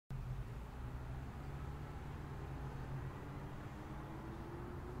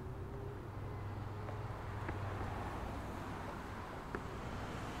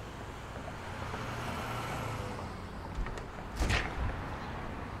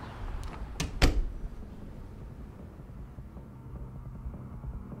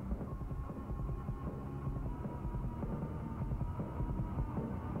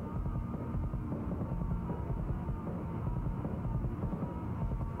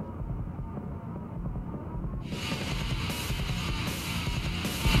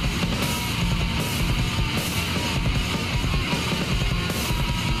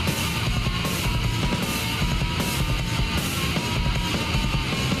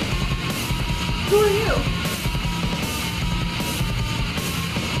Who are you?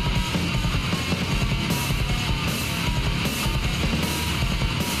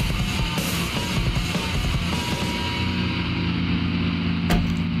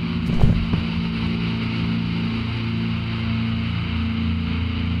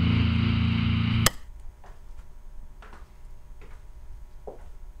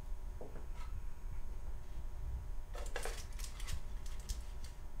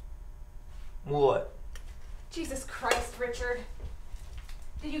 What? Jesus Christ, Richard.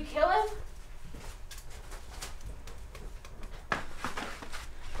 Did you kill him?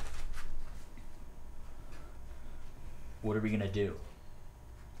 What are we gonna do?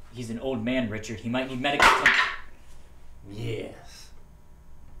 He's an old man, Richard. He might need medical attention. Yes.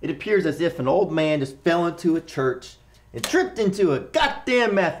 It appears as if an old man just fell into a church and tripped into a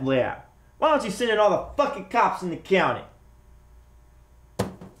goddamn meth lab. Why don't you send in all the fucking cops in the county?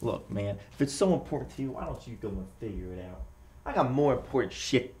 Look, man, if it's so important to you, why don't you go and figure it out? I got more important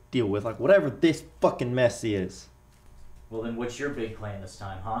shit to deal with, like whatever this fucking mess is. Well, then what's your big plan this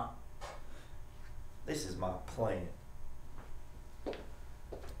time, huh? This is my plan.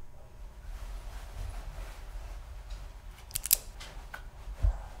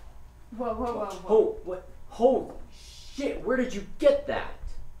 Whoa, whoa, whoa, whoa. Oh, what? Holy shit, where did you get that?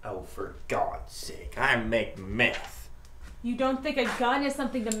 Oh, for God's sake, I make meth. You don't think a gun is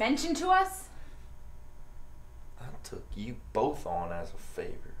something to mention to us? I took you both on as a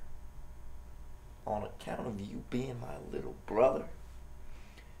favor. On account of you being my little brother.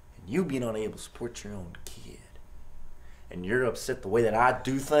 And you being unable to support your own kid. And you're upset the way that I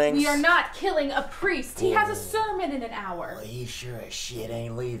do things. We are not killing a priest. He has a sermon in an hour. Well, he sure as shit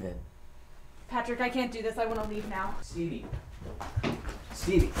ain't leaving. Patrick, I can't do this. I want to leave now. Stevie.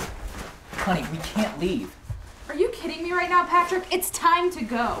 Honey, we can't leave. Are you kidding me right now, Patrick? It's time to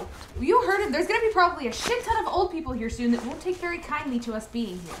go. You heard him. There's going to be probably a shit ton of old people here soon that won't take very kindly to us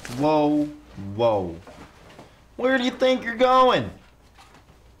being here. Whoa, whoa. Where do you think you're going?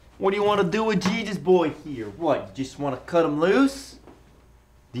 What do you want to do with Jesus boy here? What, you just want to cut him loose?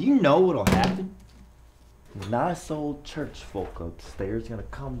 Do you know what'll happen? The nice old church folk upstairs gonna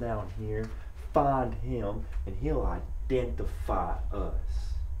come down here, find him, and he'll identify us.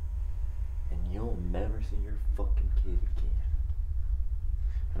 And you'll never see your fucking kid again.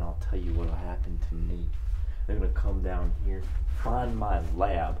 And I'll tell you what'll happen to me. They're gonna come down here, find my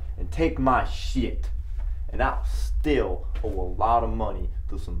lab, and take my shit. And I'll still owe a lot of money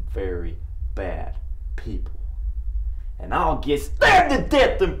to some very bad people. And I'll get stabbed to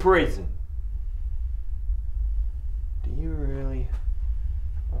death in prison. Do you really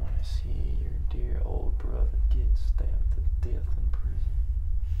want to see your dear old brother get stabbed to death in prison?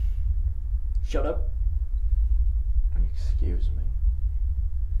 Shut up. Excuse me?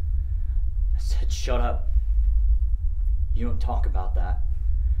 I said shut up. You don't talk about that.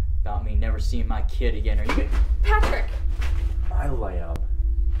 About me never seeing my kid again. Are you... Patrick! My lab,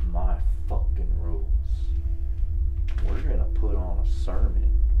 my fucking rules. We're gonna put on a sermon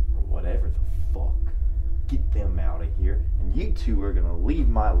or whatever the fuck. Get them out of here, and you two are gonna leave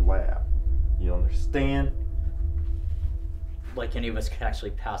my lab. You understand? Like any of us could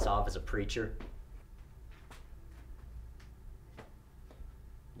actually pass off as a preacher.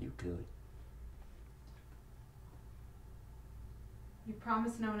 You could. You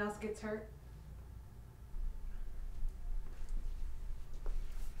promise no one else gets hurt?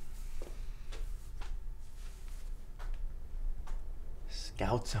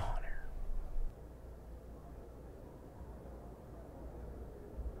 Scout's honor.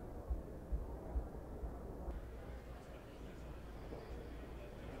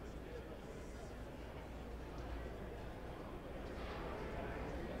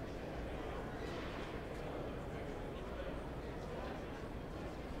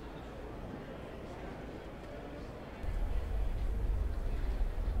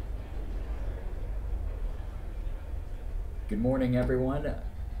 Good morning, everyone.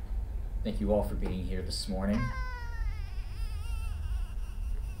 Thank you all for being here this morning.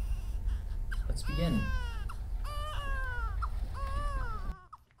 Let's begin.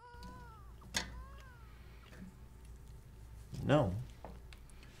 No.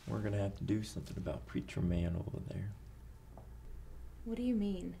 We're gonna have to do something about Preacher Man over there. What do you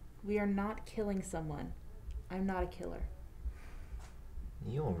mean? We are not killing someone. I'm not a killer.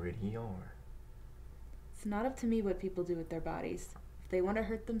 You already are. It's not up to me what people do with their bodies. If they want to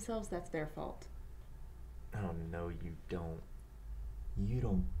hurt themselves, that's their fault. Oh, no, you don't. You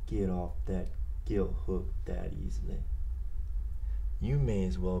don't get off that guilt hook that easily. You may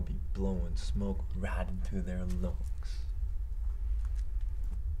as well be blowing smoke right into their lungs.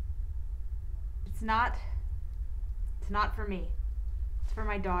 It's not for me. It's for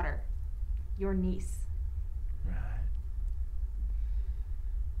my daughter, your niece. Right.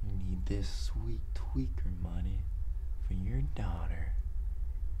 You need this sweet tweaker money for your daughter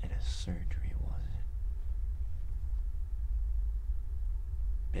at a surgery, was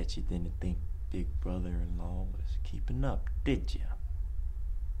it? Bet you didn't think big brother-in-law was keeping up, did you?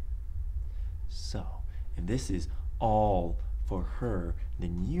 So, if this is all for her,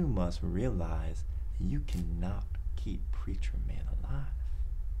 then you must realize that you cannot keep Preacher Man alive.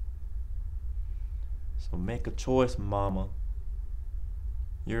 So make a choice, mama.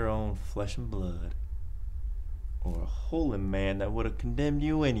 Your own flesh and blood, or a holy man that would have condemned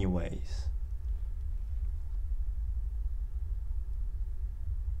you anyways.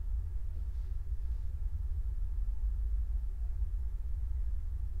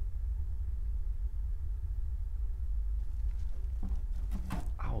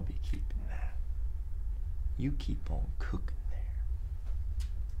 I'll be keeping that. You keep on cooking there.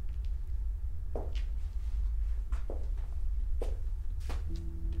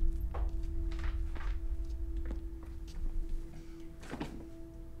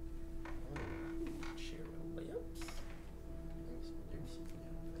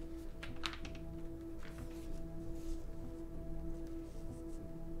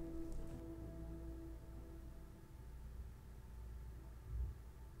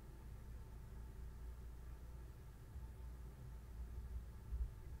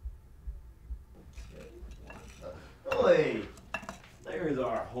 Hey, there's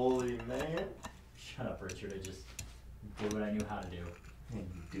our holy man. Shut up, Richard. I just did what I knew how to do. And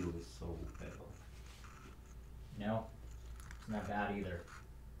you do it so well. No, it's not bad either.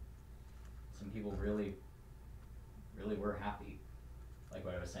 Some people really were happy. Like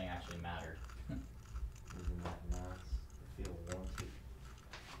what I was saying actually mattered. Isn't that nice to feel wanted?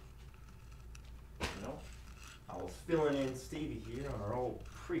 You know, I was filling in Stevie here on our old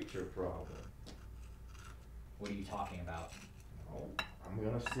preacher problem. What are you talking about? Oh, I'm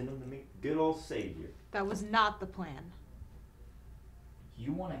gonna send him to meet good old Savior. That was not the plan.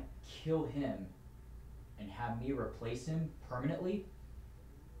 You want to kill him and have me replace him permanently?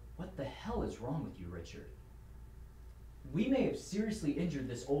 What the hell is wrong with you, Richard? We may have seriously injured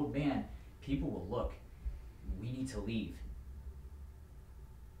this old man. People will look. We need to leave.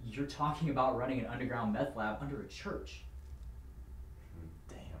 You're talking about running an underground meth lab under a church.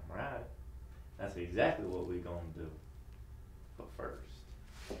 Damn right. That's exactly what we're gonna do. But first.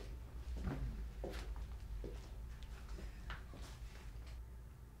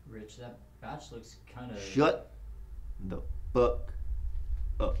 Rich, that batch looks kind of... Shut the fuck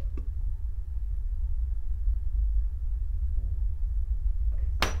up.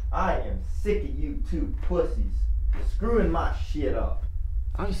 I am sick of you two pussies screwing my shit up.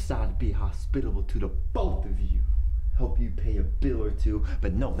 I decided to be hospitable to the both of you. Help you pay a bill or two,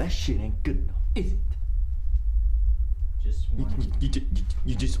 but no, that shit ain't good enough, is it? Just wanted...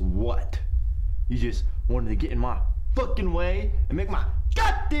 You just what? You just wanted to get in my fucking way and make my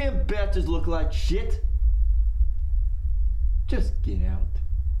goddamn batches look like shit? Just get out.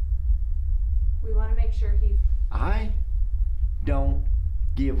 We want to make sure he's... I don't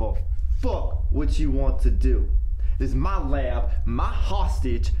give a fuck what you want to do. This is my lab, my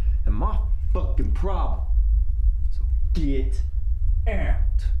hostage, and my fucking problem. So get out.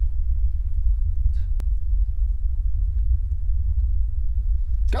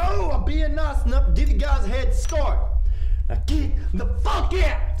 Go! I'm being nice enough to give you guys a head start. Now get the fuck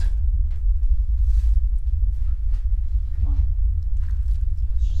out! Come on.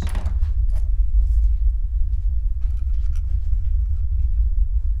 Let's just...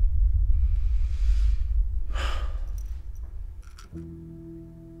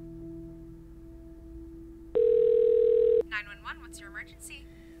 911, what's your emergency?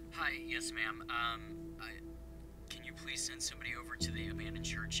 Hi, yes, ma'am. Can you please send somebody over to the abandoned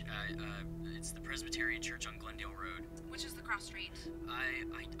church? It's the Presbyterian Church on Glendale Road. Which is the cross street? I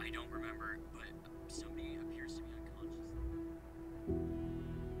don't remember, but somebody appears to be unconscious.